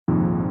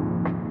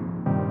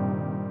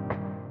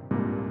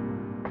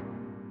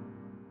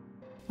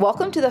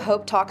Welcome to the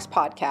Hope Talks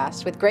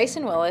podcast with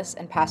Grayson Willis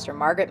and Pastor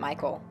Margaret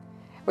Michael,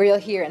 where you'll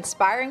hear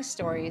inspiring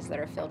stories that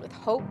are filled with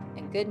hope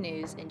and good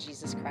news in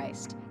Jesus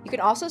Christ. You can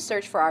also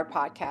search for our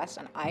podcast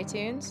on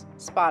iTunes,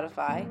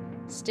 Spotify,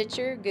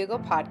 Stitcher, Google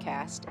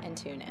Podcast, and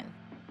TuneIn.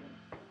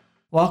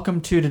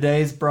 Welcome to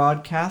today's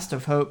broadcast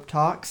of Hope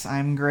Talks.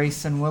 I'm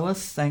Grayson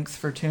Willis. Thanks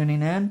for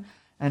tuning in.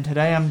 And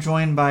today I'm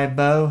joined by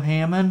Bo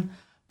Hammond.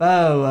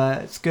 Bo,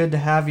 it's good to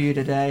have you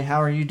today. How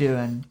are you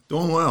doing?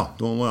 Doing well.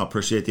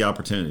 Appreciate the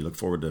opportunity. Look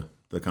forward to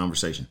the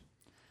conversation.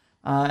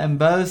 And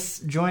Bo's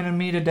joining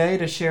me today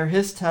to share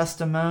his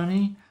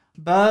testimony.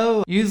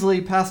 Bo, usually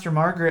Pastor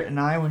Margaret and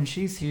I, when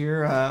she's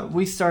here,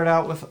 we start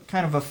out with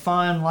kind of a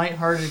fun,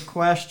 lighthearted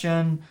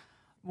question.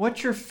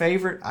 What's your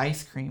favorite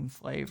ice cream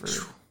flavor?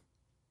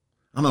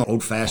 I'm an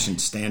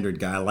old-fashioned standard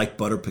guy. I like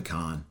butter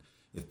pecan.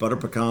 If butter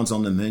pecan's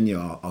on the menu,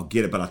 I'll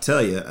get it. But I'll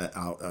tell you,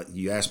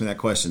 you asked me that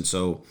question,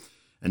 so...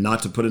 And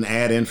not to put an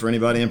ad in for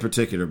anybody in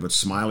particular, but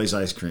Smiley's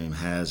Ice Cream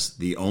has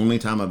the only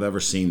time I've ever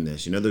seen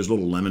this. You know, there's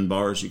little lemon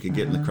bars you could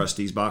get in the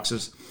Krusteaz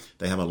boxes.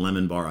 They have a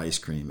lemon bar ice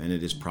cream, and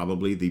it is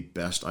probably the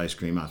best ice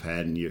cream I've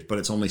had in years. But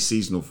it's only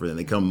seasonal for them.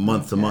 They come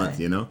month to month,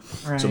 you know?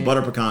 Right. So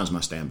butter pecan's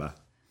my standby.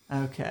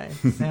 Okay,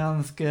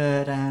 sounds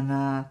good.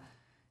 And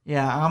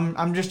yeah,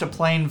 I'm just a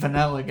plain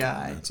vanilla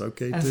guy. That's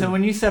okay, and too. So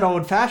when you said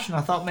old-fashioned,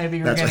 I thought maybe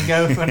you were going to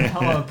go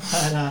vanilla,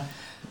 but...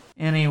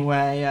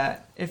 Anyway,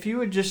 if you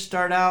would just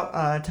start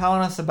out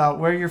telling us about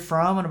where you're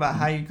from and about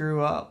how you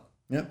grew up.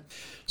 Yep.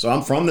 So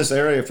I'm from this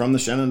area, from the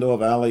Shenandoah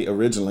Valley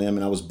originally. I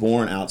mean, I was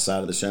born outside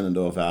of the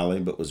Shenandoah Valley,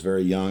 but was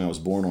very young. I was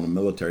born on a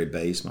military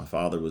base. My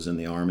father was in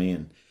the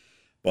Army.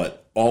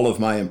 But all of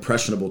my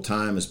impressionable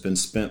time has been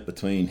spent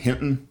between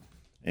Hinton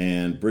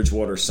and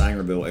Bridgewater,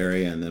 Sangerville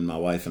area. And then my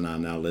wife and I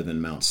now live in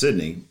Mount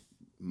Sidney,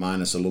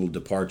 minus a little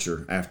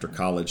departure after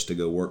college to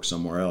go work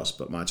somewhere else.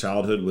 But my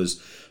childhood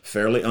was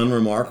fairly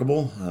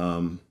unremarkable,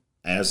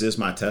 as is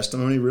my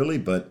testimony, really.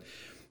 But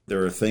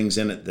there are things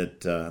in it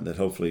that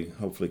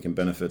hopefully can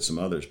benefit some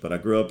others. But I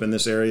grew up in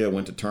this area,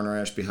 went to Turner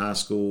Ashby High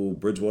School,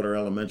 Bridgewater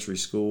Elementary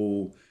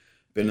School,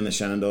 been in the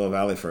Shenandoah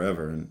Valley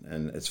forever.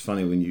 And it's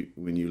funny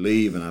when you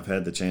leave, and I've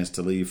had the chance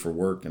to leave for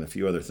work and a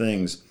few other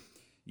things,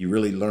 you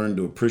really learn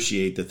to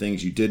appreciate the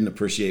things you didn't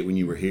appreciate when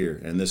you were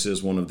here. And this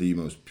is one of the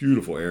most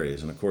beautiful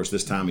areas. And, of course,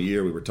 this time of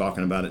year, we were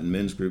talking about it in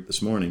men's group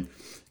this morning,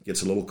 it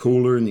gets a little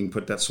cooler and you can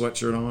put that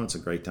sweatshirt on. It's a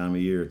great time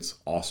of year. It's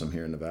awesome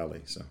here in the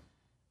Valley. So,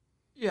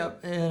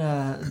 yep,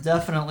 it's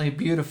definitely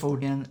beautiful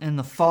in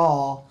the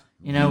fall,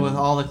 you know, with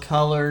all the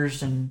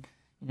colors. And,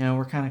 you know,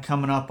 we're kind of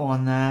coming up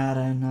on that.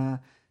 And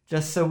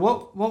just so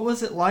what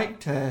was it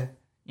like to,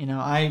 you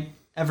know,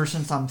 ever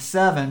since I'm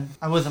 7,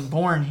 I wasn't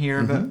born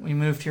here, but we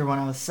moved here when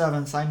I was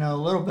 7, so I know a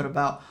little bit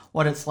about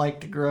what it's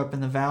like to grow up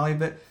in the Valley.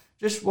 But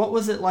just what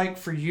was it like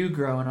for you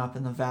growing up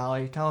in the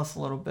Valley? Tell us a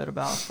little bit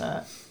about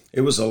that.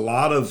 It was a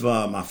lot of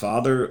my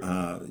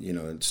father, you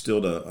know,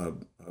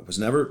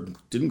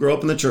 didn't grow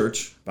up in the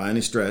church by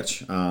any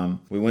stretch.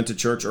 We went to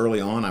church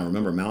early on. I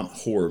remember Mount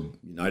Horeb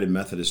United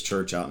Methodist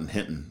Church out in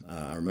Hinton.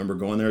 I remember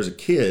going there as a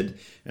kid,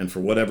 and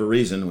for whatever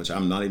reason, which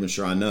I'm not even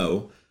sure I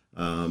know,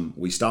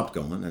 we stopped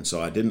going, and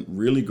so I didn't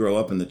really grow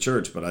up in the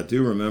church, but I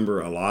do remember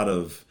a lot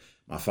of,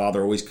 my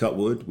father always cut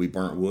wood. We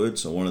burnt wood,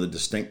 so one of the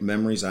distinct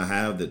memories I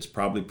have that's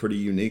probably pretty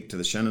unique to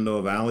the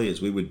Shenandoah Valley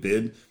is we would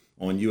bid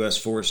on U.S.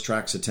 forest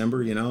tracts of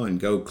timber, you know, and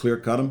go clear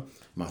cut them.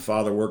 My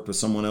father worked with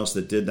someone else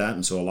that did that,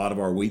 and so a lot of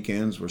our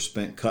weekends were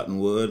spent cutting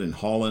wood and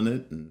hauling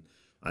it, and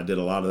I did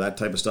a lot of that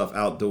type of stuff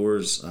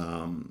outdoors.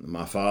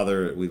 My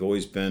father, we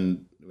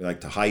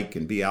like to hike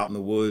and be out in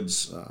the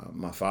woods.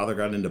 My father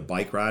got into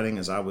bike riding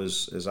as I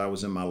was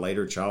in my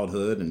later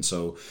childhood, and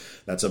so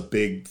that's a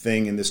big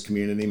thing in this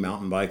community,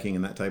 mountain biking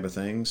and that type of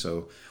thing.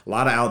 So a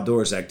lot of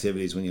outdoors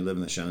activities when you live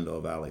in the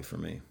Shenandoah Valley for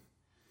me.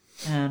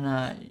 And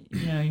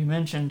you know, you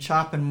mentioned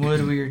chopping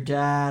wood with your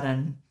dad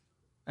and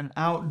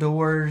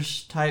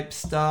outdoors type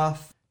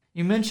stuff.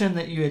 You mentioned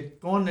that you had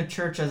gone to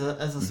church as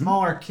a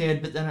smaller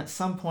kid, but then at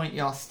some point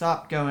y'all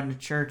stopped going to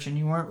church and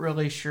you weren't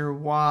really sure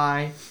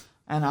why.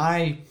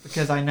 And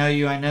because I know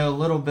you, I know a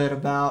little bit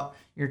about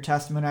your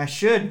testimony. I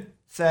should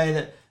say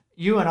that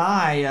you and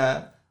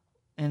I,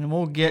 and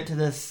we'll get to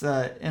this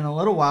in a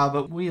little while,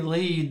 but we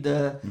lead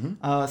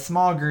the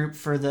small group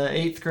for the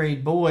 8th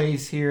grade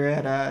boys here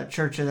at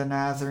Church of the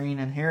Nazarene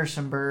in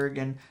Harrisonburg,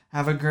 and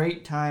have a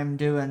great time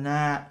doing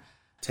that.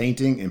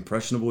 Tainting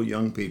impressionable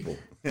young people.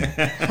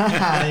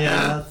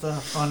 Yeah, that's a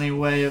funny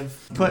way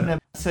of putting it.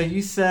 So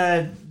you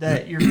said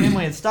that your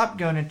family had stopped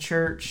going to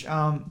church.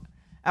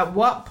 At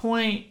what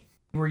point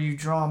were you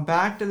drawn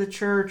back to the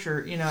church,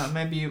 or, you know,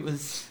 maybe it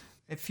was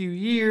a few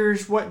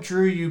years? What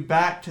drew you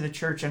back to the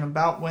church, and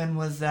about when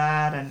was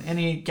that, and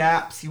any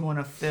gaps you want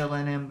to fill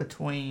in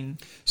between?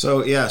 So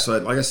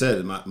like I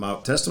said, my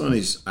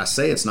testimonies, I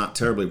say it's not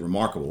terribly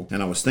remarkable,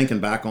 and I was thinking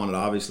back on it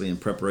obviously in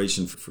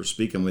preparation for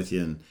speaking with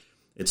you, and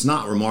it's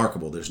not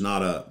remarkable. There's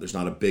not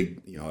a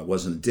big, you know, I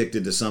wasn't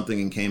addicted to something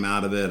and came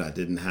out of it. I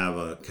didn't have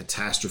a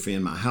catastrophe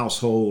in my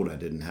household. I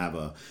didn't have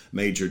a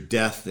major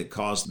death that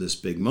caused this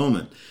big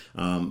moment.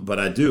 But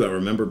I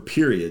remember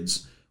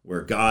periods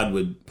where God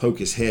would poke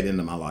his head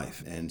into my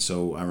life. And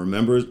so I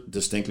remember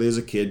distinctly as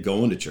a kid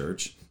going to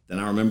church. Then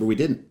I remember we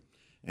didn't.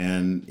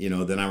 And,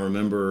 then I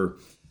remember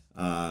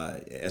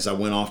as I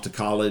went off to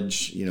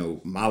college,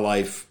 my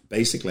life,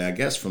 basically, I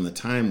guess from the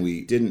time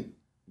we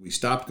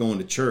stopped going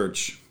to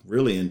church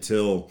really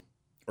until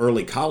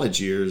early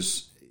college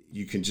years,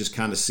 you can just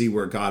kind of see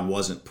where God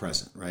wasn't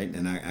present, right?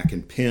 And I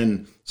can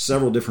pin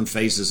several different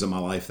phases of my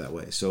life that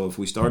way. So if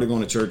we started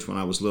going to church when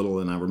I was little,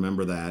 and I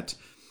remember that,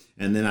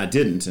 and then I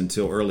didn't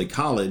until early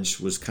college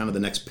was kind of the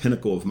next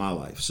pinnacle of my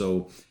life.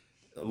 So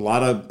a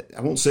lot of,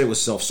 I won't say it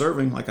was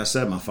self-serving. Like I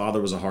said, my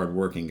father was a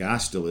hardworking guy,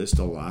 still is,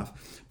 still alive.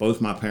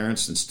 Both my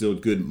parents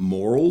instilled good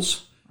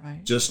morals,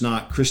 right, just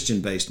not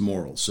Christian-based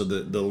morals. So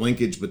the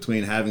linkage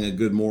between having a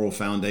good moral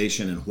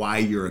foundation and why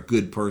you're a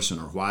good person,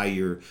 or why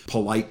you're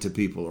polite to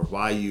people, or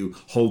why you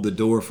hold the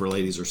door for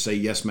ladies, or say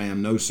yes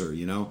ma'am, no sir,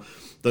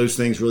 those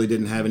things really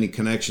didn't have any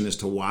connection as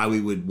to why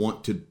we would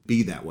want to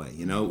be that way.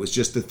 It was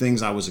just the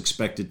things I was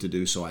expected to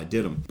do, so I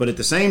did them. But at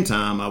the same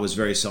time, I was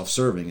very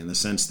self-serving in the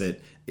sense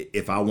that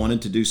if I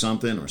wanted to do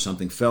something, or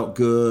something felt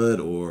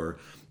good, or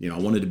I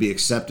wanted to be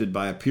accepted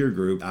by a peer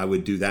group, I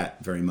would do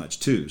that very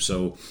much too.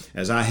 So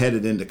as I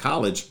headed into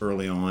college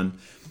early on,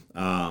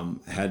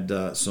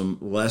 had some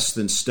less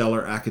than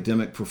stellar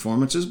academic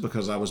performances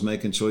because I was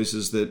making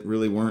choices that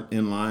really weren't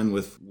in line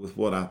with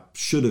what I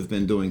should have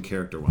been doing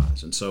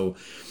character-wise. And so,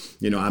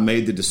 I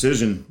made the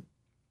decision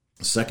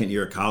second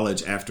year of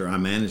college after I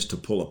managed to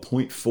pull a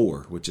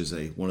 0.4, which is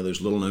one of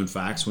those little known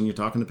facts when you're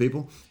talking to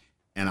people.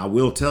 And I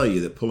will tell you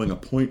that pulling a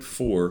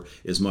 0.4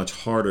 is much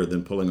harder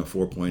than pulling a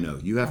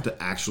 4.0. You have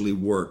to actually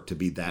work to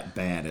be that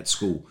bad at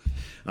school.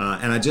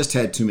 And I just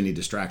had too many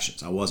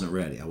distractions. I wasn't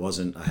ready.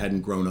 I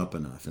hadn't grown up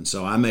enough. And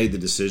so I made the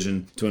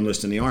decision to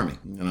enlist in the Army.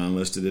 And I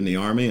enlisted in the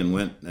Army and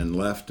went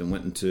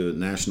into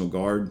National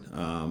Guard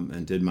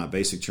and did my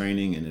basic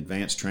training and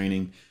advanced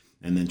training,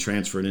 and then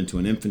transferred into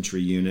an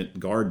infantry unit,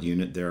 guard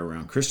unit there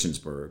around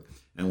Christiansburg.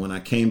 And when I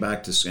came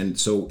back and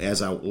so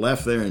as I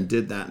left there and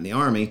did that in the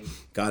Army,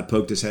 God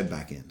poked his head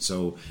back in.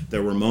 So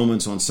there were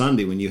moments on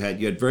Sunday when you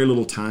had very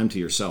little time to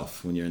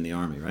yourself when you're in the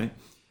Army, right?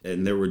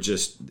 And there were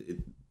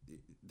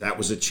that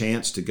was a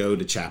chance to go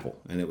to chapel,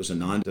 and it was a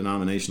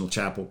non-denominational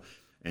chapel,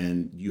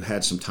 and you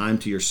had some time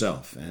to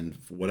yourself. And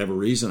for whatever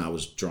reason, I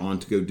was drawn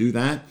to go do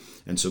that.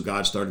 And so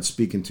God started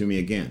speaking to me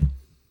again.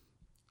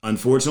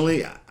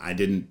 Unfortunately, I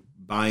didn't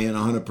buy in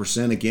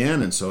 100%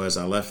 again. And so as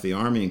I left the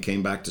Army and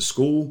came back to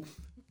school,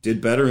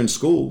 did better in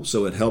school,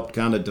 so it helped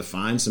kind of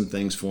define some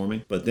things for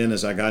me. But then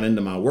as I got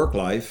into my work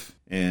life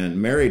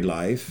and married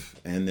life,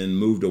 and then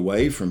moved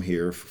away from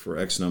here for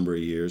X number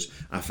of years,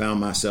 I found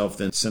myself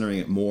then centering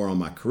it more on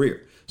my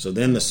career. So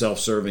then the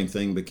self-serving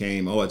thing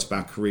became, it's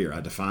about career.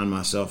 I define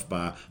myself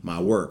by my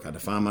work. I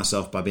define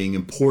myself by being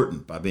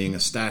important, by being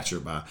a stature,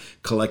 by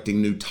collecting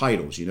new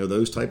titles,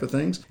 those type of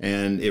things.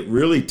 And it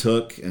really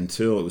took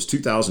until it was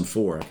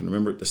 2004. I can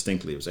remember it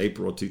distinctly. It was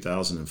April of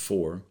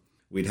 2004.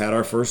 We'd had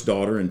our first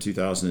daughter in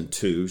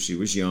 2002. She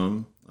was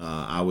young.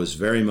 I was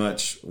very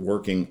much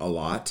working a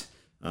lot.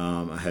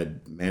 I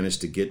had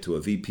managed to get to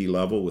a VP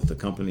level with the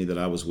company that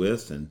I was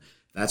with, and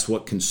that's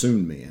what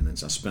consumed me. And I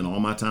spent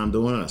all my time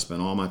doing it. I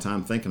spent all my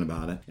time thinking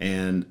about it.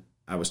 And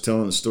I was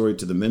telling the story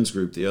to the men's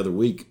group the other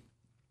week.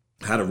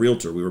 I had a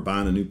realtor. We were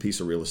buying a new piece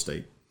of real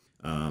estate,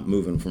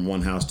 moving from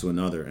one house to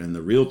another. And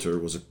the realtor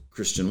was a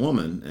Christian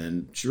woman,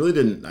 and she really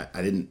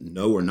I didn't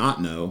know or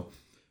not know,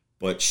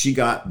 but she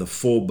got the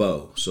full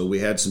bow. So we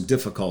had some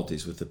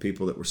difficulties with the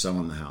people that were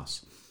selling the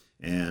house,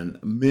 and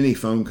many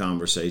phone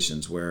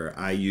conversations where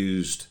I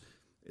used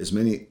as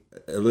many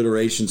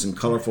alliterations and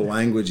colorful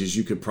language as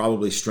you could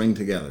probably string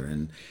together.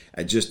 And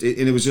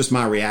it was just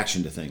my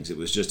reaction to things. It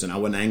was just, and I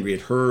wasn't angry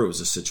at her. It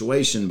was a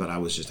situation, but I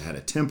had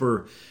a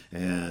temper,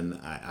 and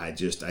I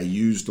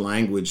used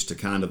language to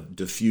kind of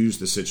diffuse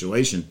the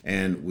situation.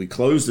 And we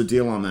closed the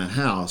deal on that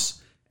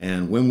house.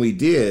 And when we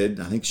did,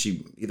 I think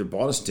she either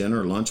bought us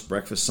dinner, lunch,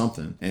 breakfast,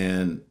 something,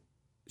 and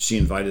she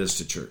invited us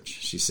to church.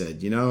 She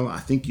said, I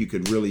think you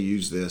could really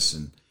use this.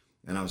 And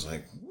I was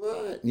like,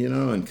 what?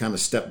 And kind of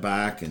stepped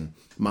back. And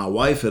my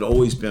wife had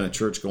always been a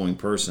church-going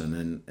person,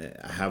 and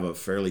I have a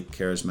fairly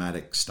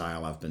charismatic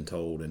style, I've been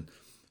told. And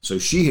so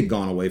she had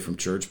gone away from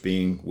church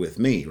being with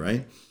me,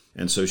 right?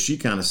 And so she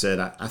kind of said,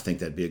 I think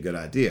that'd be a good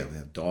idea. We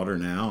have a daughter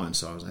now. And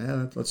so I was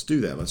like, let's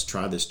do that. Let's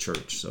try this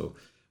church. So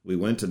we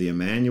went to the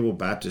Emmanuel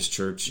Baptist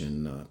Church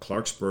in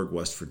Clarksburg,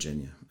 West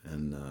Virginia,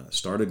 and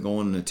started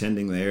going and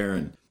attending there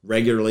and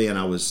regularly. And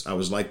I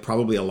was like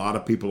probably a lot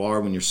of people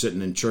are when you're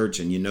sitting in church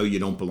and you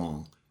don't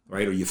belong,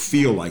 right? Or you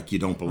feel like you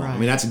don't belong. Right. I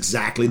mean, that's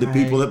exactly the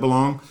people that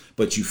belong,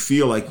 but you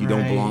feel like you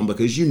don't belong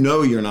because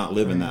you're not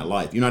living that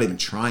life. You're not even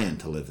trying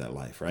to live that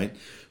life, right?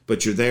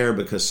 But you're there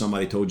because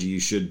somebody told you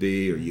should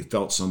be, or you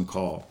felt some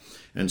call.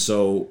 And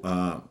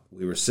so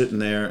we were sitting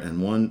there,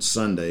 and one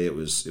Sunday, it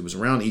was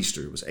around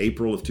Easter. It was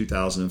April of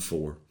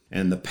 2004.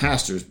 And the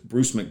pastor,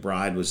 Bruce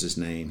McBride was his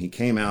name. He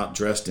came out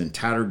dressed in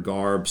tattered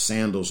garb,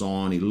 sandals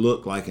on. He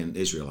looked like an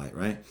Israelite,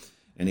 right?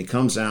 And he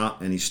comes out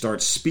and he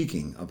starts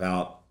speaking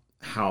about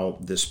how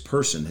this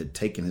person had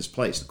taken his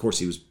place. Of course,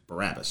 he was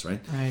Barabbas,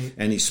 right? Right.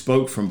 And he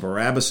spoke from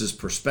Barabbas's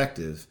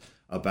perspective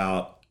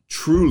about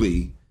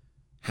truly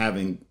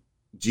having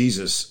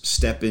Jesus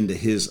step into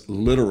his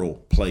literal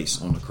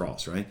place on the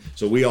cross, right?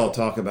 So we all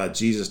talk about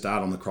Jesus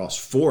died on the cross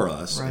for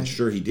us, right. and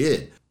sure he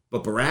did.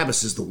 But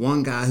Barabbas is the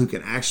one guy who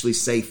can actually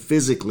say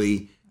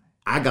physically,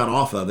 I got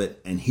off of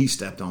it and he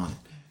stepped on it.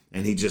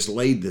 And he just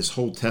laid this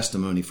whole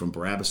testimony from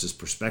Barabbas's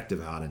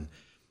perspective out. And,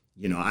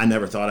 you know, I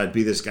never thought I'd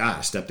be this guy.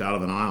 I stepped out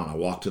of an aisle and I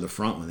walked to the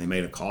front when they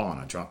made a call, and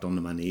I dropped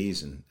onto my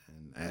knees and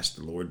asked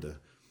the Lord to,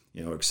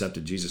 you know,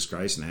 accepted Jesus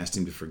Christ and asked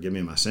him to forgive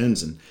me my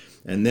sins, and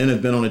then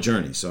have been on a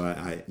journey. So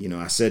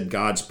I said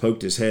God's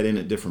poked his head in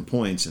at different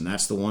points, and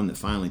that's the one that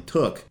finally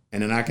took.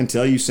 And then I can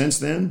tell you since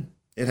then,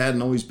 it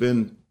hadn't always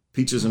been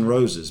peaches and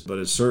roses, but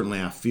it's certainly,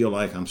 I feel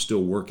like I'm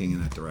still working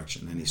in that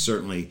direction. And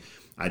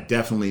I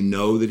definitely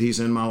know that he's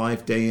in my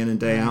life day in and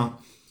day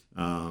out.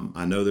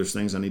 I know there's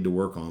things I need to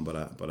work on, but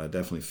I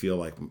definitely feel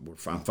like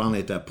I'm finally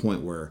at that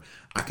point where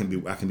I can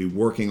be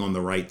working on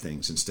the right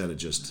things instead of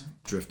just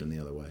drifting the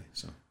other way.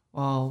 So.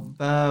 Well,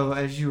 Bo,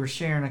 as you were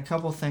sharing, a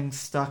couple things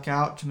stuck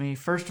out to me.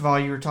 First of all,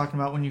 you were talking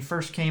about when you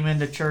first came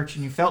into church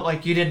and you felt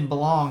like you didn't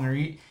belong, or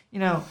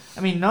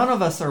none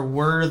of us are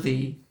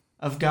worthy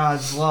of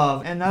God's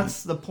love, and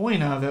that's the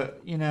point of it.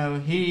 You know,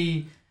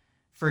 he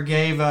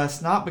forgave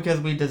us not because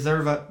we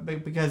deserve it,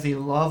 but because he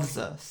loves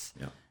us.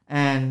 Yeah.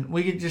 And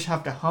we just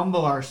have to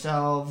humble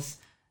ourselves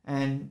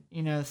and,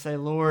 you know, say,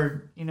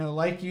 Lord, you know,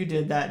 like you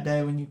did that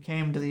day when you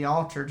came to the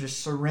altar,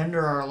 just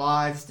surrender our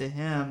lives to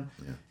him.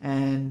 Yeah.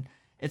 And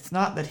it's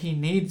not that he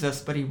needs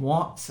us, but he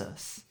wants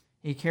us.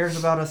 He cares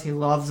about us. He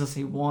loves us.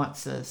 He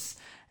wants us.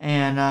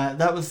 And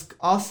that was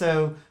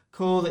also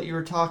cool that you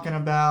were talking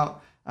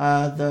about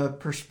the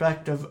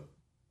perspective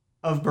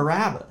of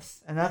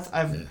Barabbas. And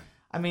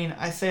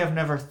I say I've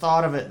never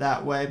thought of it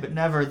that way, but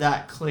never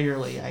that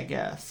clearly, I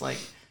guess. Like,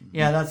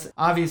 yeah, that's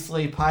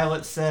obviously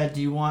Pilate said,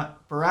 do you want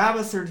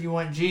Barabbas or do you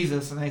want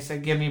Jesus? And they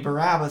said, give me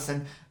Barabbas.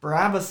 And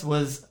Barabbas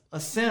was a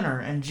sinner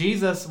and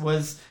Jesus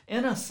was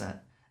innocent.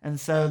 And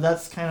so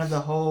that's kind of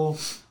the whole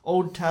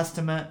Old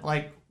Testament,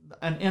 like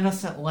an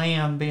innocent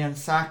lamb being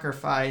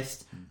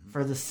sacrificed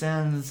for the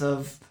sins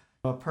of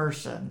a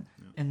person.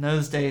 In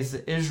those days,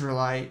 the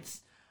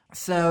Israelites.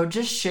 So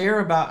just share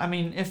about,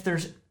 if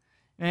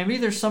maybe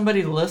there's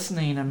somebody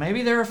listening and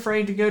maybe they're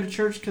afraid to go to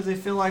church because they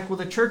feel like, well,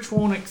 the church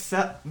won't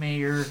accept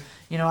me, or,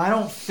 you know, I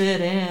don't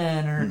fit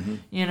in, or,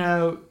 you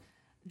know,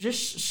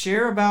 just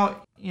share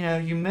about, you know,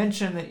 you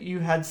mentioned that you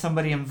had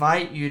somebody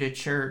invite you to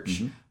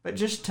church, but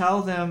just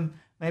tell them,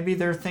 maybe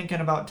they're thinking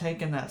about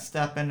taking that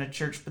step into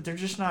church, but they're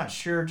just not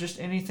sure. Just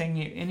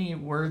any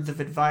words of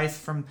advice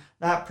from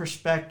that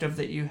perspective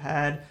that you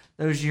had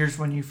those years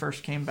when you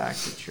first came back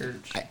to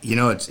church. You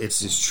know,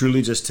 it's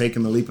truly just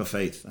taking the leap of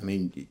faith. I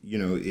mean, you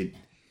know,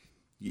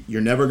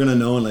 you're never going to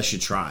know unless you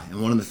try.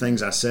 And one of the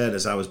things I said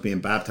as I was being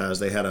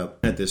baptized,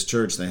 at this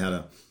church, they had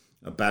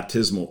a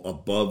baptismal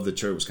above the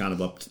church. It was kind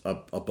of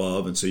up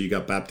above, and so you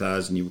got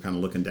baptized and you were kind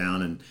of looking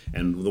down.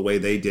 And the way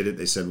they did it,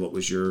 they said, "What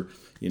was your,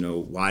 you know,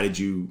 why did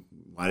you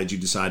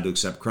decide to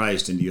accept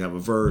Christ? And do you have a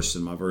verse?"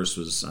 And my verse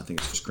was, I think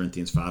it's 1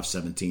 Corinthians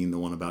 5:17, the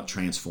one about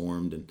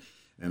transformed and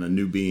a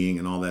new being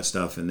and all that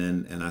stuff.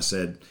 And I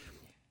said,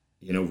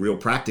 you know, real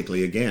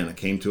practically, again, I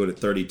came to it at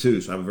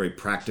 32, so I have a very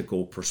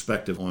practical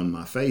perspective on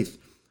my faith.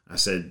 I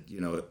said, you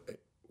know,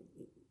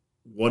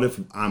 what if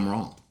I'm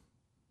wrong?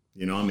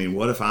 You know,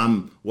 what if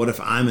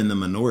I'm in the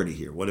minority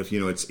here? What if, you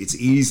know, it's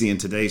easy in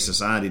today's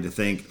society to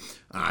think,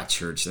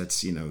 church,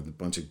 that's, you know, a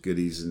bunch of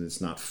goodies and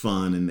it's not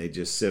fun and they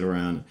just sit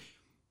around.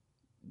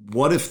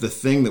 What if the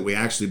thing that we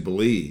actually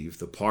believe,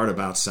 the part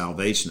about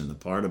salvation and the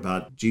part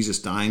about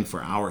Jesus dying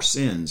for our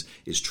sins,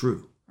 is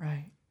true?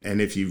 Right. And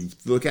if you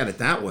look at it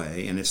that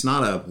way, and it's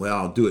not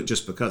I'll do it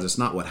just because, it's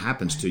not what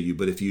happens to you,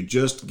 but if you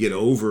just get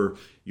over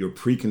your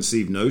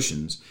preconceived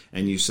notions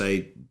and you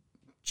say,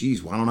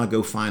 geez, why don't I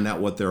go find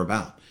out what they're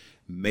about?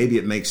 Maybe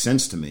it makes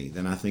sense to me,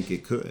 then I think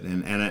it could.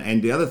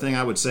 And the other thing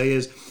I would say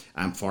is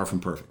I'm far from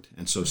perfect.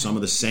 And so some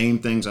of the same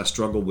things I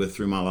struggled with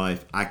through my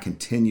life, I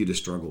continue to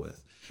struggle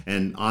with.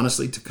 And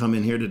honestly, to come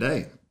in here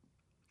today,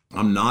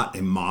 I'm not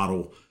a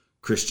model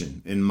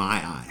Christian in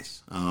my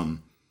eyes.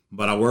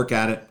 But I work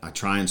at it. I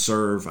try and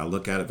serve. I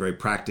look at it very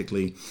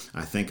practically.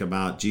 I think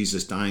about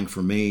Jesus dying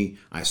for me.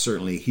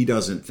 He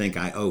doesn't think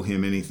I owe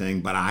him anything,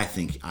 but I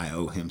think I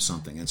owe him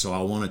something. And so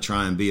I want to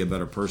try and be a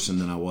better person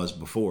than I was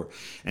before.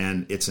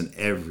 And it's an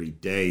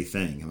everyday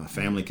thing. And my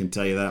family can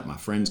tell you that. My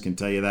friends can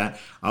tell you that.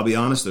 I'll be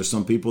honest, there's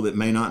some people that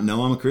may not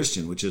know I'm a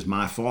Christian, which is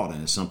my fault.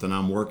 And it's something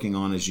I'm working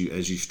on as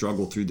you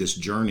struggle through this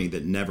journey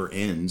that never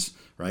ends,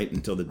 right?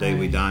 Until the day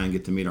we die and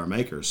get to meet our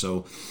Maker.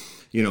 So,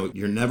 you know,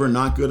 you're never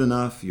not good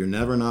enough. You're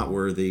never not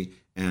worthy.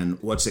 And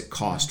what's it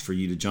cost for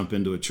you to jump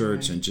into a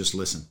church and just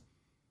listen?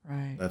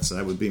 Right.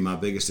 That would be my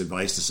biggest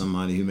advice to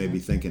somebody who may be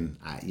thinking,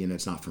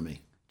 it's not for me.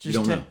 You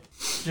don't know.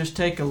 Just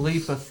take a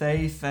leap of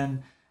faith.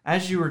 And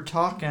as you were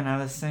talking, I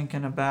was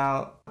thinking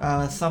about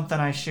something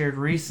I shared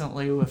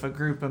recently with a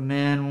group of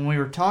men when we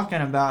were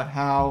talking about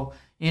how,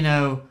 you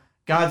know,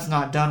 God's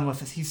not done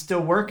with us. He's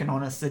still working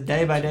on us. The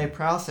day-by-day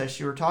process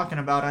you were talking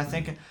about, I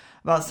think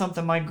about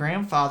something my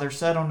grandfather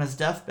said on his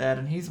deathbed,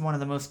 and he's one of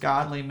the most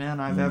godly men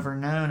I've ever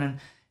known. And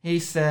he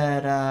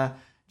said,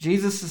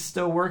 Jesus is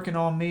still working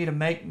on me to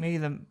make me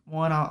the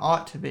one I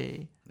ought to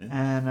be. Yeah.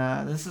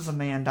 And this is a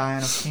man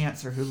dying of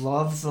cancer who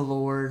loves the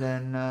Lord,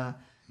 and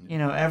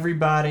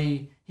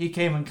everybody he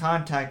came in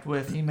contact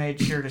with, he made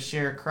sure to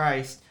share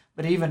Christ.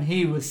 But even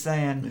he was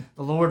saying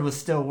the Lord was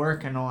still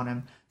working on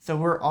him. So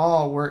we're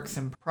all works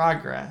in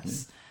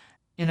progress.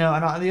 And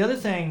the other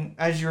thing,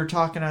 as you were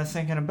talking, I was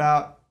thinking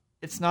about,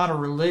 it's not a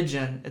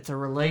religion, it's a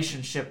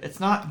relationship. It's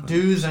not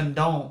do's and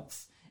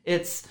don'ts.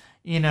 It's,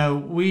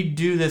 we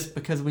do this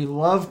because we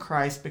love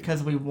Christ,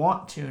 because we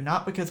want to,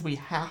 not because we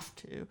have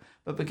to,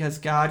 but because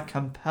God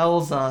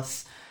compels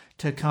us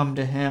to come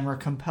to him, or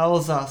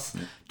compels us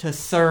to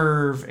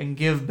serve and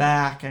give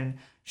back and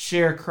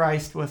share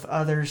Christ with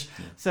others.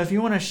 So if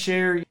you want to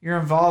share your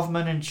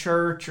involvement in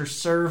church or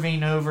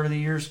serving over the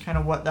years, kind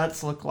of what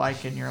that's looked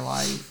like in your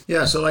life.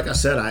 Yeah, so like I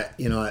said,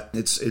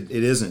 it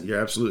isn't.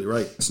 You're absolutely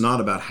right. It's not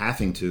about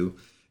having to.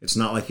 It's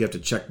not like you have to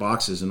check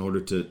boxes in order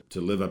to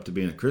live up to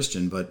being a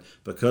Christian, but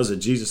because of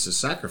Jesus'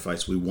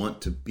 sacrifice, we want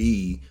to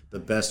be the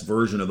best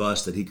version of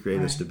us that he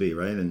created us to be,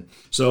 right? And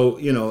so,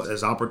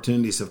 as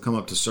opportunities have come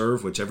up to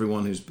serve, which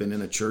everyone who's been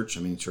in a church,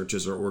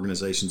 churches are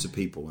organizations of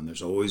people, and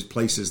there's always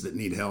places that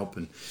need help.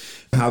 And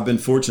I've been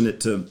fortunate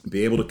to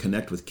be able to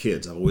connect with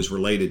kids. I've always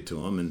related to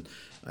them, and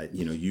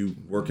you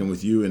working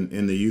with you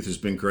in the youth has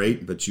been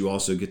great, but you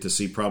also get to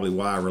see probably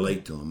why I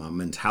relate to them. My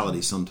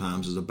mentality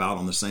sometimes is about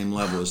on the same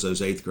level as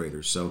those 8th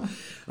graders. So,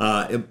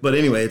 but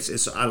anyway,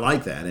 it's I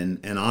like that.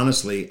 And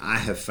honestly, I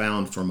have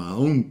found for my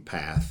own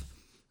path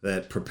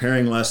that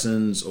preparing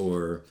lessons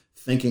or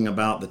thinking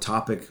about the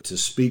topic to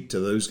speak to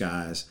those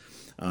guys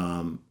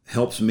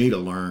helps me to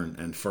learn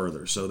and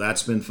further. So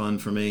that's been fun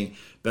for me.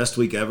 Best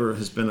Week Ever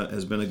has been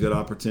a good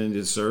opportunity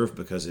to serve,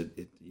 because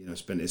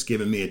it's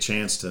given me a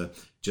chance to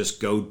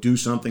just go do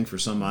something for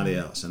somebody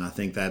else. And I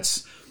think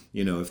that's,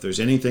 if there's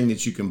anything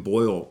that you can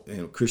boil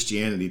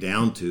Christianity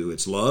down to,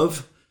 it's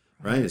love,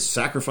 right? It's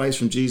sacrifice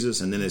from Jesus,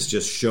 and then it's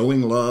just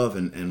showing love.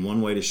 And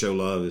one way to show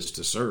love is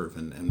to serve.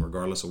 And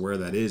regardless of where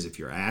that is, if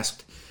you're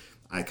asked,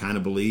 I kind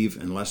of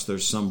believe, unless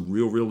there's some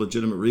real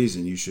legitimate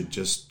reason, you should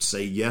just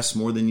say yes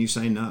more than you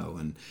say no.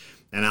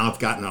 And I've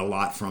gotten a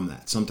lot from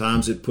that.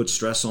 Sometimes it puts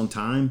stress on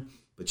time,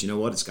 but you know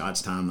what? It's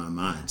God's time, not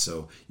mine.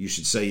 So you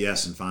should say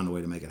yes and find a way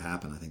to make it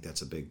happen. I think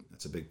that's a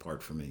big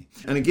part for me.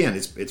 And again,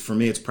 it's for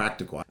me, it's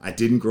practical. I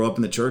didn't grow up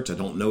in the church. I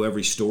don't know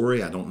every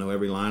story. I don't know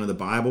every line of the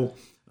Bible.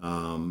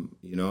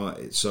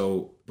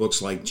 So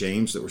books like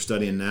James that we're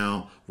studying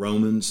now,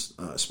 Romans,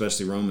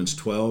 especially Romans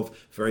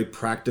 12, very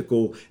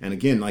practical. And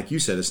again, like you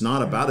said, it's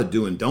not about a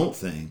do and don't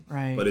thing,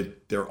 right?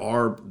 But there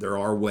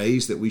are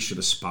ways that we should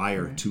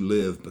aspire to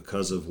live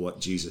because of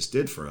what Jesus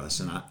did for us.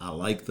 And I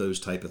like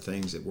those type of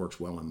things. It works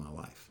well in my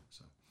life.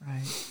 So.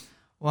 Right.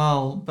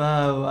 Well,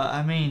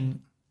 Bo,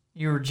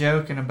 you were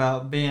joking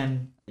about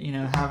being,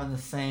 having the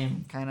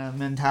same kind of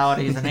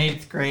mentality as an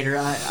 8th grader.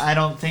 I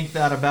don't think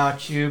that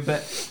about you,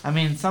 but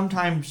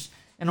sometimes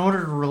in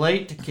order to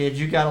relate to kids,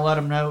 you got to let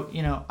them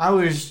know, I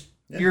was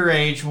your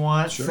age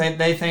once. Sure.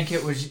 They think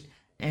it was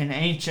an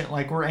ancient,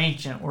 like we're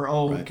ancient, we're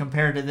old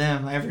compared to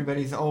them.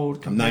 Everybody's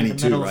old compared I'm 92,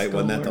 to middle right? schoolers.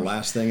 Wasn't that the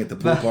last thing at the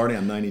pool party?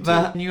 I'm 92.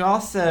 But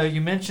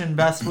you mentioned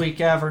Best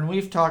Week Ever, and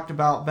we've talked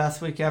about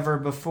Best Week Ever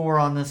before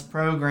on this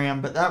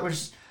program, but that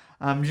was,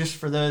 just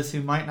for those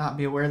who might not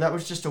be aware, that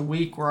was just a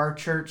week where our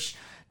church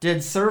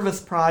did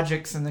service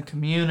projects in the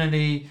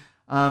community,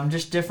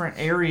 just different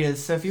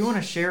areas. So if you want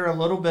to share a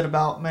little bit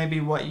about maybe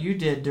what you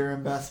did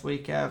during Best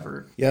Week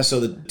Ever. Yeah,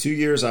 so the 2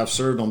 years I've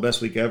served on Best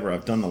Week Ever,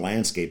 I've done the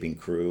landscaping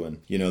crew. And,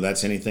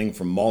 that's anything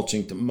from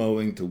mulching to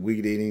mowing to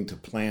weed eating to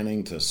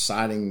planting to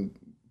siding,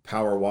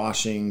 power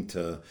washing,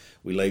 to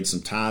we laid some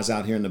ties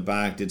out here in the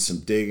back, did some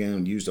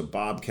digging, used a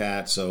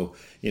bobcat. So,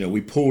 we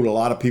pulled a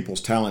lot of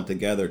people's talent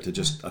together to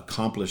just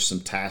accomplish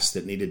some tasks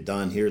that needed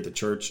done here at the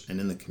church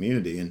and in the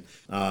community. And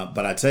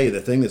but I tell you,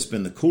 the thing that's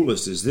been the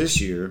coolest is this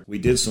year we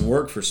did some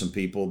work for some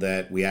people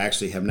that we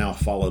actually have now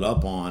followed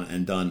up on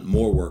and done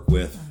more work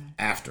with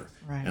after.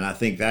 Right. And I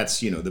think that's,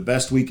 the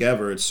best week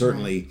ever. It's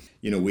certainly,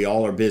 we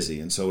all are busy.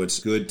 And so it's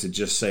good to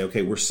just say,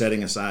 okay, we're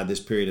setting aside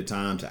this period of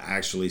time to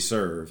actually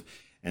serve.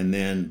 And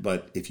then,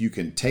 but if you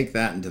can take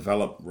that and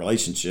develop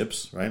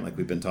relationships, right, like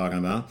we've been talking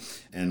about,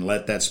 and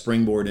let that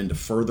springboard into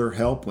further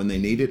help when they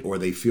need it, or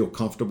they feel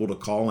comfortable to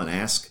call and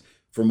ask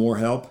for more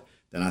help,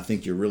 then I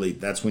think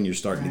that's when you're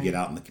starting to get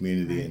out in the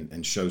community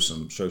and show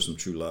some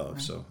true love.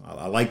 Right. So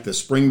I like the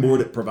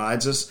springboard it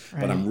provides us,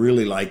 but I'm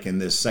really liking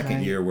this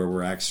second year where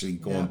we're actually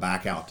going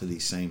back out to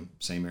these same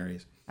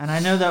areas. And I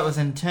know that was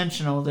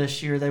intentional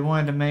this year. They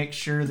wanted to make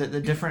sure that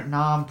the different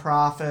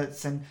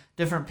nonprofits and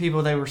different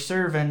people they were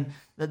serving,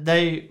 that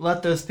they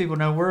let those people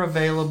know we're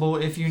available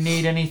if you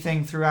need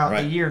anything throughout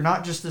the year,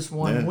 not just this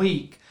one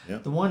week. Yeah.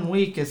 The 1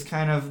 week is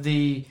kind of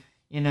the,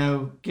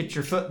 get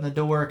your foot in the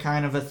door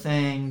kind of a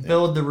thing,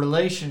 build the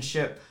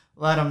relationship,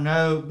 let them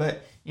know.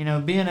 But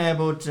being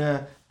able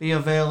to be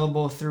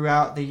available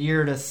throughout the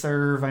year to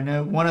serve. I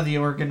know one of the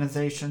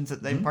organizations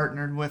that they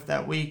partnered with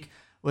that week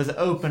was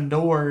Open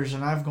Doors,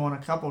 and I've gone a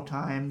couple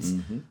times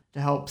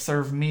to help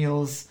serve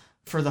meals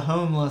for the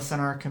homeless in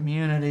our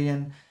community.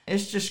 And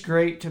it's just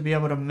great to be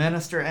able to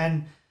minister.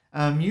 And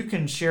you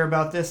can share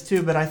about this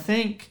too, but I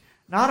think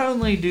not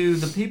only do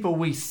the people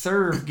we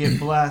serve get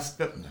blessed,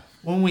 but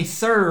when we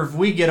serve,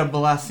 we get a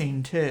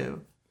blessing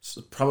too. It's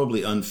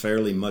probably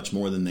unfairly much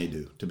more than they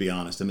do, to be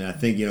honest. I mean, I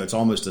think, it's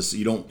almost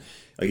you don't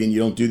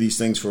do these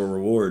things for a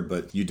reward,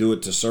 but you do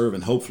it to serve,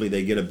 and hopefully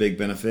they get a big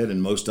benefit,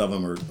 and most of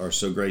them are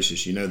so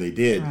gracious, they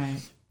did. Right.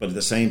 But at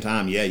the same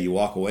time, you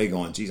walk away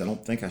going, geez, I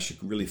don't think I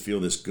should really feel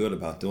this good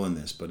about doing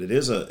this. But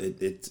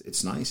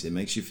it's nice. It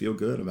makes you feel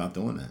good about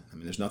doing that. I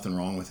mean, there's nothing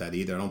wrong with that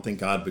either. I don't think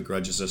God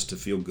begrudges us to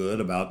feel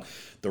good about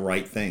the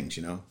right things,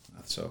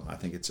 So I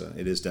think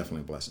it is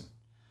definitely a blessing.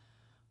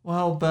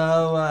 Well,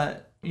 Bo,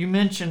 you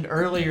mentioned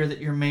earlier that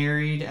you're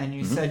married, and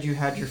you said you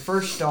had your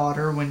first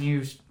daughter when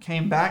you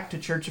came back to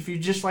church. If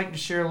you'd just like to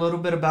share a little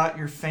bit about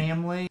your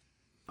family.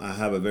 I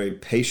have a very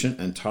patient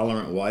and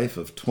tolerant wife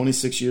of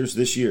 26 years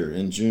this year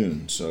in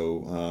June.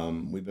 So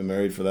we've been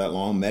married for that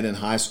long. Met in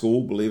high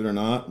school, believe it or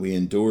not. We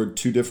endured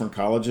 2 different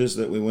colleges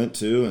that we went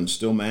to and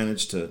still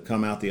managed to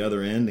come out the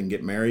other end and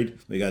get married.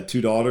 We got 2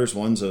 daughters.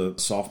 One's a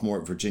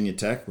sophomore at Virginia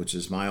Tech, which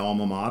is my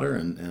alma mater,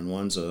 and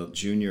one's a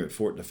junior at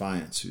Fort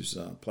Defiance, who's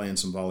playing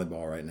some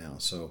volleyball right now.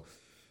 So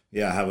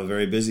I have a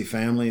very busy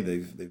family.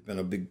 They've been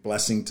a big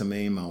blessing to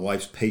me. My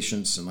wife's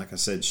patience, and like I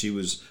said, she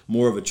was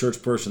more of a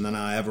church person than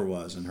I ever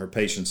was, and her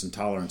patience and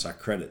tolerance I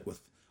credit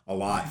with a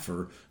lot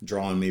for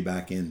drawing me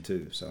back in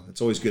too. So it's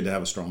always good to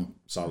have a strong,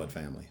 solid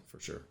family, for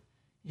sure.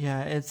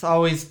 Yeah, it's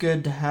always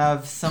good to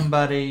have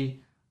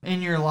somebody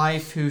in your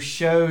life who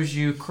shows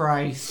you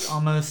Christ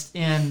almost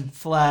in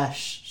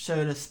flesh,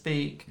 so to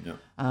speak.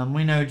 Yeah.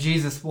 We know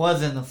Jesus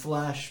was in the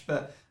flesh,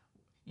 but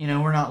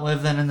we're not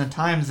living in the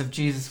times of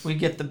Jesus. We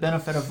get the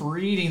benefit of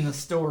reading the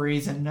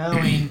stories and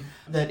knowing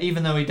that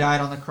even though he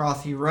died on the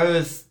cross, he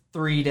rose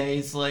 3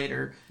 days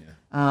later.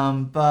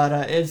 Yeah.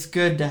 But it's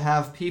good to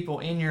have people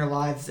in your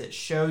lives that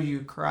show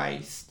you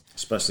Christ.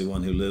 Especially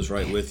one who lives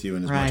right with you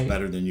and is much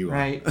better than you are.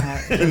 Right.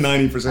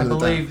 90% of the time. I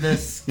believe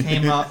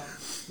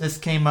this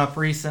came up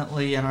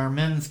recently in our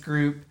men's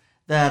group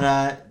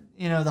that,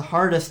 the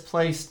hardest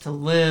place to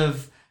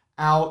live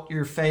out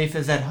your faith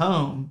is at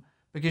home,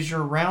 because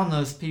you're around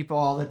those people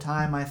all the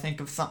time. I think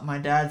of something my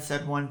dad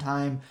said one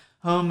time: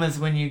 home is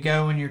when you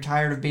go when you're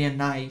tired of being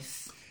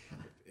nice.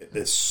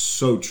 It's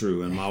so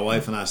true. And my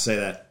wife and I say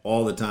that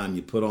all the time.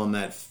 You put on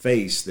that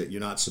face that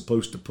you're not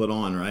supposed to put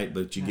on, right?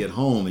 But you get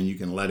home and you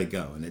can let it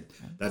go. And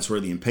that's where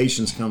the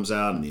impatience comes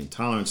out and the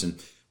intolerance.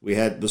 And we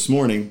had this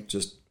morning,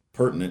 just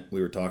pertinent, we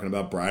were talking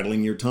about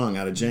bridling your tongue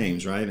out of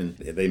James, right? And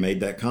they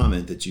made that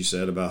comment that you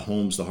said about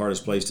home's the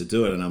hardest place to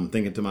do it. And I'm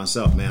thinking to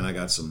myself, man, I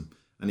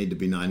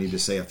need to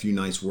say a few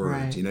nice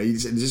words. Right. It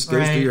just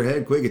goes through your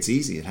head quick. It's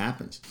easy. It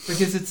happens.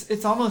 Because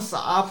it's almost the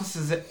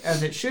opposite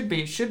as it should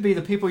be. It should be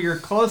the people you're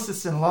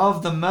closest and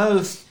love the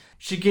most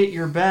should get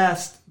your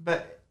best.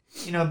 But,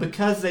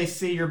 because they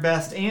see your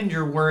best and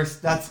your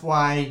worst, that's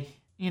why,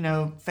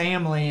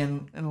 family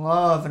and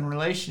love and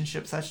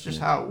relationships, that's just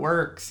how it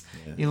works.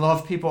 Yeah. You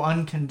love people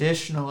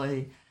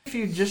unconditionally. If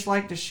you'd just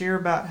like to share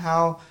about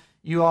how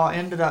you all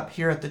ended up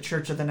here at the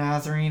Church of the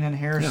Nazarene in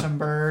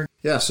Harrisonburg.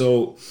 Yeah,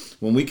 so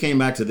when we came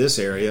back to this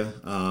area,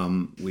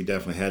 we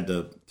definitely had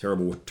the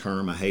terrible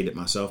term, I hate it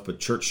myself,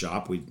 but church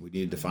shop. We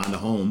needed to find a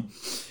home.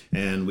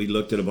 And we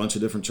looked at a bunch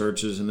of different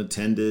churches and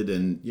attended,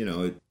 and,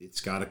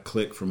 it's got to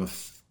click from a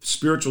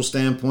spiritual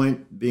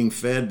standpoint, being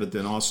fed, but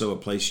then also a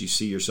place you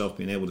see yourself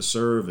being able to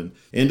serve, and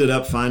ended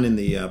up finding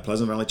the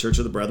Pleasant Valley Church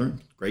of the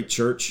Brethren. Great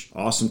church,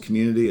 awesome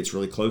community. It's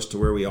really close to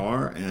where we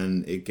are,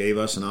 and it gave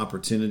us an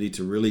opportunity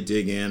to really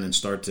dig in and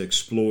start to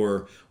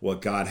explore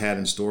what God had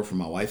in store for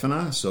my wife and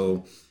I.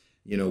 So,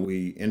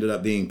 we ended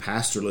up being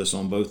pastorless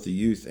on both the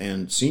youth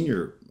and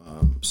senior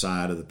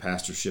side of the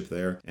pastorship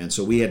there. And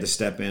so we had to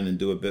step in and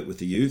do a bit with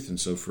the youth. And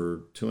so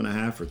for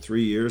 2.5 or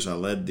 3 years, I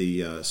led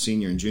the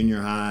senior and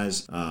junior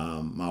highs.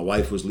 My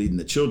wife was leading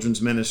the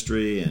children's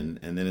ministry. And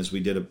then as we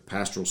did a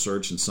pastoral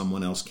search and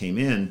someone else came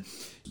in,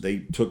 they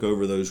took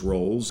over those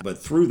roles. But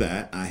through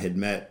that, I had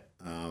met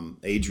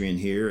Adrian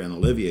here and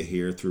Olivia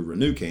here through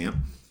Renew Camp,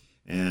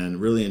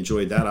 and really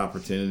enjoyed that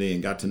opportunity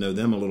and got to know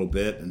them a little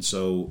bit. And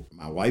so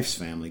my wife's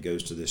family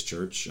goes to this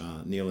church.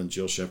 Neil and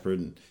Jill Shepard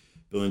and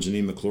Bill and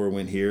Janine McClure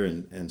went here,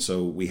 and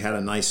so we had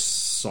a nice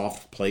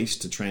soft place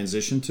to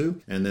transition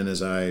to. And then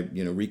as I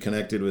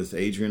reconnected with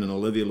Adrian and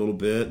Olivia a little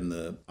bit, and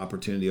the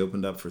opportunity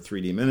opened up for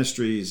 3D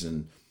Ministries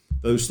and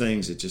those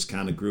things, it just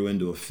kind of grew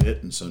into a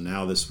fit. And so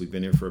now we've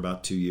been here for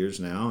about 2 years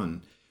now,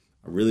 and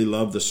I really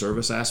love the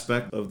service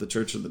aspect of the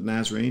Church of the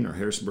Nazarene, or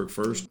Harrisonburg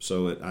First.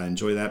 So I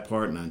enjoy that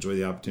part, and I enjoy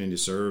the opportunity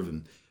to serve,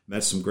 and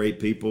met some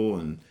great people,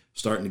 and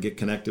starting to get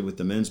connected with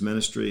the men's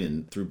ministry.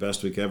 And through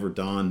Best Week Ever,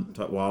 Don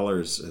Tutwiler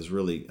has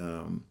really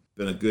been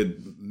been a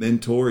good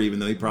mentor, even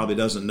though he probably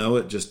doesn't know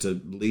it, just to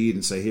lead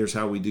and say, here's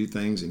how we do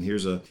things, and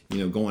here's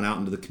going out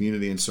into the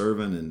community and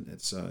serving, and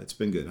it's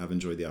been good. I've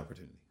enjoyed the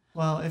opportunity.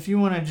 Well, if you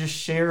want to just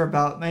share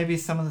about maybe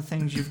some of the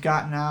things you've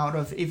gotten out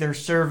of either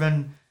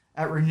serving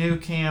at Renew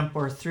Camp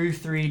or through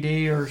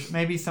 3D, or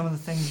maybe some of the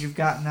things you've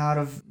gotten out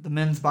of the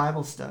men's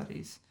Bible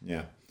studies.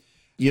 Yeah.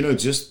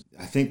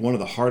 I think one of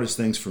the hardest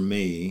things for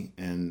me,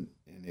 and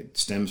it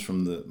stems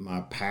from my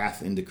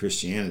path into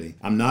Christianity,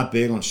 I'm not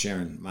big on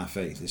sharing my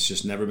faith. It's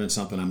just never been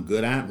something I'm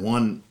good at.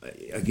 One,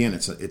 again,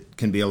 it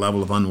can be a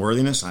level of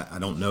unworthiness. I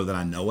don't know that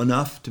I know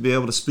enough to be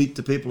able to speak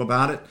to people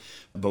about it.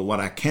 But what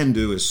I can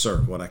do is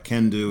serve. What I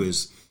can do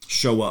is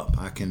show up.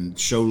 I can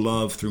show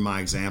love through my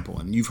example.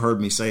 And you've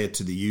heard me say it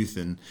to the youth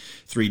in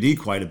 3D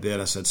quite a bit.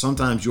 I said,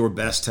 sometimes your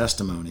best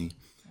testimony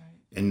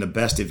and the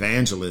best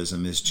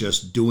evangelism is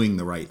just doing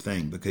the right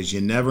thing, because you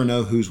never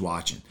know who's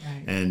watching.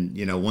 Right. And,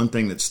 one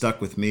thing that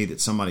stuck with me that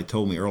somebody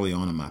told me early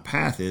on in my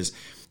path is,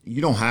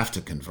 you don't have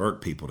to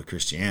convert people to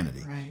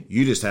Christianity. Right.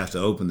 You just have to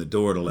open the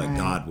door to let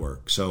God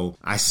work. So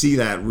I see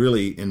that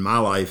really in my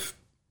life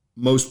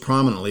most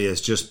prominently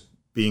as just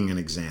being an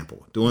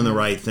example, doing the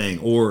right thing,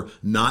 or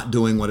not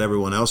doing what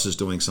everyone else is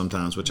doing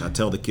sometimes, which I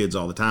tell the kids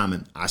all the time,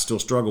 and I still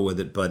struggle with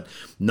it, but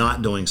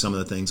not doing some of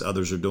the things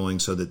others are doing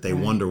so that they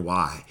wonder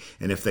why.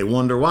 And if they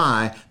wonder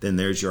why, then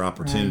there's your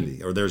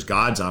opportunity, or there's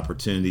God's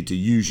opportunity to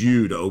use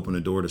you to open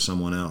a door to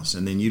someone else.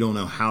 And then you don't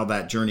know how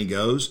that journey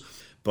goes,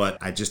 but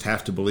I just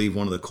have to believe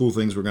one of the cool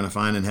things we're going to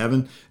find in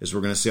heaven is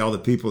we're going to see all the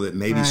people that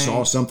maybe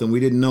saw something we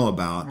didn't know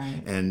about.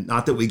 Right. And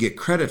not that we get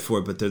credit for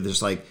it, but they're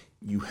just like,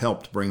 you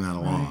helped bring that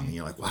along. Right. And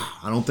you're like, wow,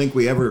 I don't think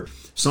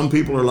some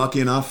people are lucky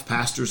enough,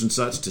 pastors and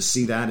such, to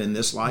see that in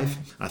this life.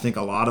 Right. I think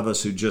a lot of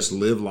us who just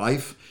live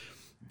life,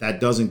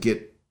 that doesn't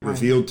get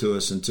revealed to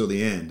us until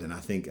the end. And I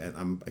think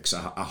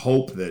I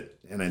hope that,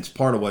 and it's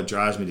part of what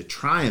drives me to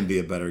try and be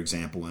a better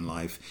example in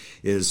life,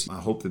 is I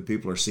hope that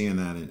people are seeing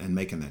that and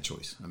making that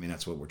choice. I mean,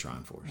 that's what we're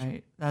trying for.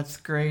 Right. That's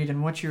great.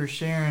 And what you were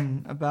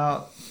sharing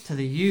about to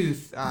the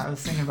youth, I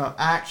was thinking about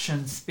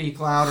actions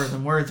speak louder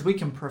than words. We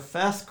can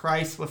profess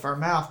Christ with our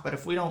mouth, but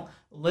if we don't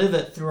live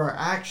it through our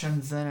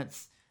actions, then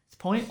it's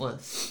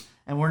pointless.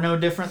 And we're no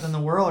different than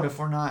the world if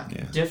we're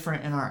not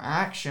different in our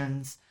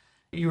actions.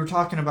 You were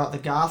talking about the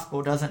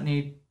gospel doesn't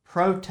need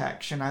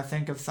protection. I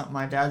think of something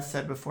my dad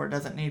said before. It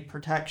doesn't need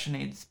protection, it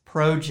needs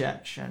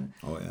projection.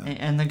 Oh, yeah.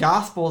 And the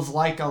gospel is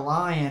like a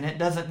lion. It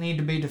doesn't need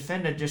to be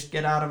defended. Just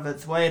get out of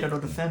its way. It'll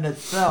defend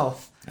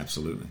itself.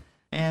 Absolutely.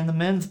 And the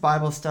men's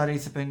Bible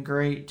studies have been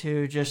great,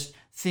 too. Just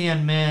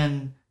seeing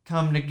men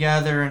come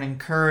together and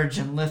encourage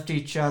and lift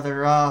each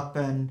other up.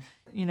 And,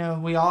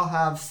 we all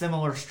have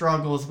similar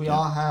struggles. We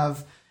all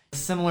have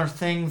similar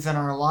things in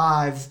our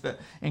lives, but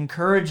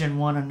encouraging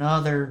one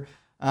another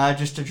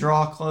just to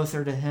draw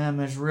closer to Him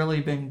has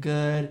really been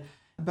good.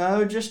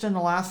 Bo, just in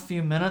the last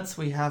few minutes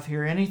we have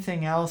here,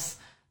 anything else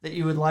that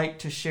you would like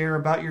to share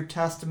about your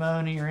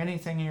testimony or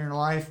anything in your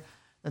life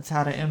that's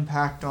had an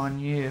impact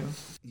on you?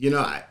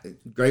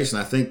 Grayson,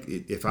 I think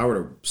if I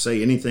were to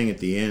say anything at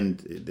the end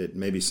that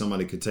maybe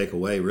somebody could take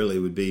away, really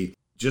would be,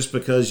 just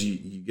because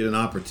you get an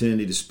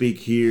opportunity to speak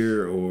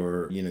here,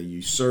 or,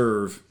 you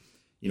serve,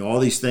 all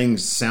these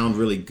things sound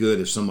really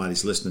good if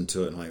somebody's listening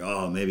to it and like,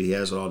 oh, maybe he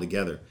has it all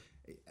together.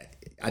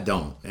 I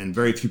don't, and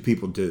very few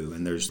people do.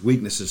 And there's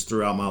weaknesses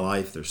throughout my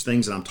life. There's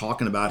things that I'm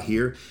talking about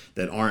here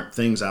that aren't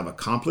things I've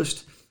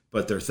accomplished,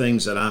 but they're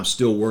things that I'm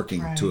still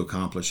working to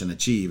accomplish and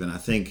achieve. And I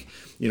think,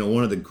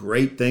 one of the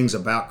great things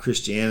about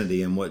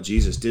Christianity and what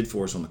Jesus did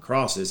for us on the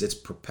cross is it's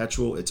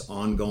perpetual, it's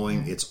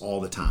ongoing, it's all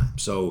the time.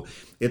 So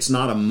it's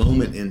not a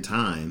moment in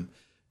time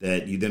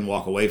that you then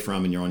walk away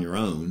from and you're on your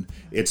own.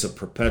 It's a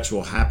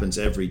perpetual, happens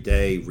every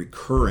day,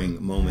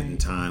 recurring moment in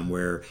time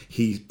where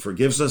He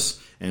forgives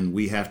us and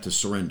we have to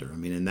surrender. I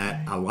mean, and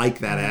that I like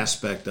that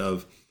aspect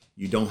of,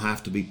 you don't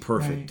have to be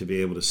perfect to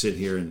be able to sit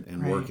here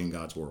and work in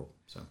God's world.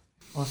 So,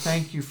 well,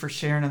 thank you for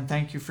sharing, and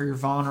thank you for your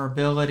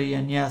vulnerability.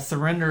 And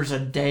surrender is a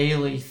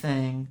daily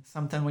thing,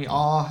 something we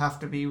all have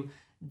to be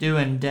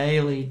doing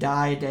daily,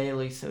 die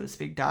daily, so to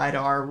speak, die to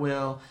our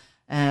will.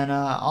 And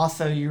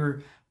also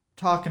you're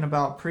talking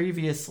about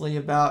previously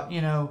about,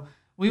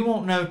 we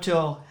won't know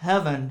till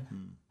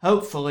heaven,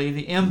 hopefully,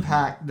 the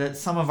impact that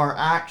some of our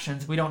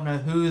actions, we don't know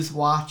who's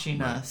watching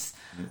us.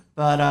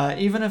 But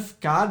even if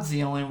God's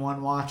the only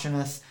one watching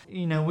us,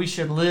 we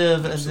should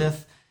live as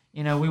if,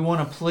 we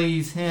want to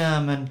please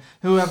Him, and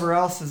whoever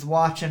else is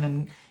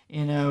watching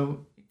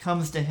and,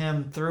 comes to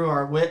Him through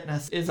our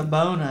witness is a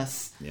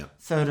bonus,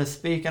 so to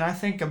speak. And I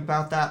think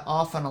about that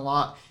often a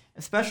lot,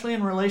 especially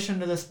in relation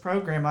to this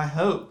program. I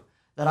hope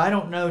that I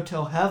don't know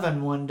till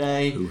heaven one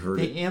day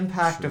the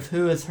impact of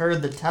who has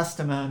heard the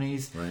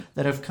testimonies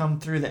that have come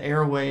through the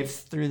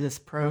airwaves through this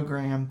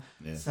program.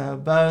 Yeah. So,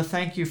 Bo,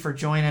 thank you for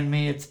joining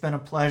me. It's been a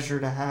pleasure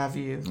to have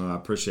you. I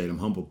appreciate it. I'm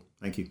humbled.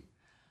 Thank you.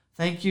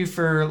 Thank you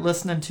for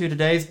listening to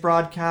today's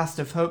broadcast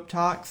of Hope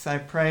Talks. I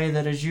pray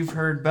that as you've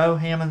heard Bo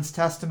Hammond's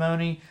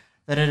testimony,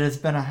 that it has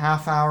been a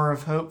half hour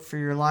of hope for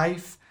your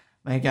life.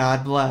 May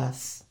God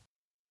bless.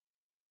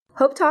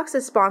 Hope Talks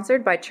is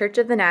sponsored by Church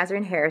of the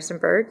Nazarene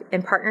Harrisonburg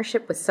in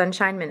partnership with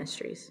Sunshine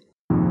Ministries.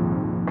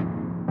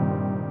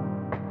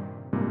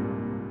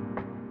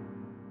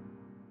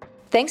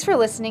 Thanks for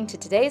listening to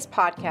today's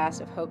podcast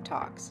of Hope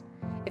Talks.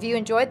 If you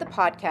enjoyed the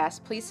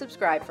podcast, please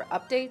subscribe for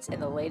updates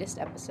and the latest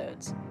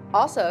episodes.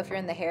 Also, if you're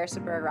in the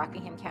Harrisonburg,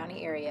 Rockingham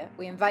County area,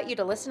 we invite you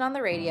to listen on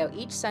the radio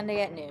each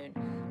Sunday at noon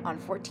on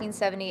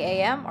 1470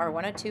 AM or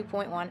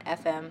 102.1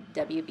 FM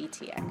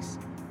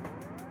WBTX.